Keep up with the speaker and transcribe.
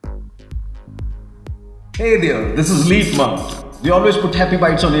Hey there, this is Leaf Monk. We always put happy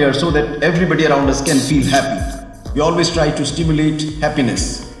bites on air so that everybody around us can feel happy. We always try to stimulate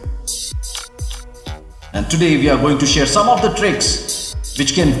happiness. And today we are going to share some of the tricks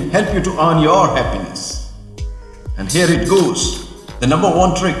which can help you to earn your happiness. And here it goes. The number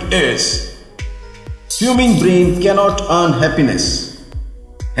one trick is fuming brain cannot earn happiness.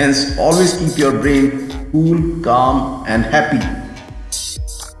 Hence, always keep your brain cool, calm, and happy.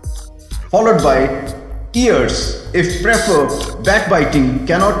 Followed by ears, if prefer, backbiting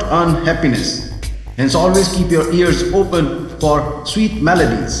cannot earn happiness. Hence, always keep your ears open for sweet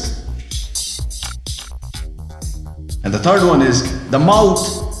melodies. And the third one is the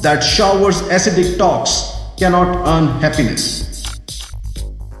mouth that showers acidic talks cannot earn happiness.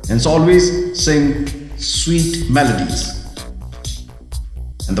 Hence, always sing sweet melodies.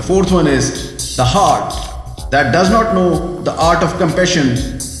 And the fourth one is the heart that does not know the art of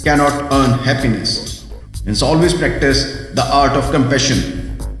compassion cannot earn happiness. Hence, always practice the art of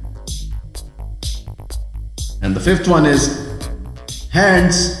compassion. And the fifth one is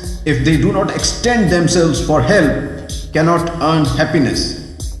hands, if they do not extend themselves for help, cannot earn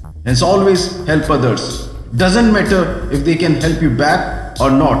happiness. Hence, always help others. Doesn't matter if they can help you back or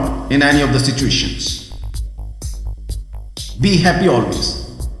not in any of the situations. Be happy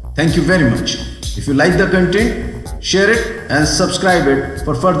always. Thank you very much. If you like the content, share it and subscribe it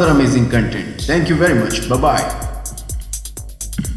for further amazing content. Thank you very much. Bye-bye.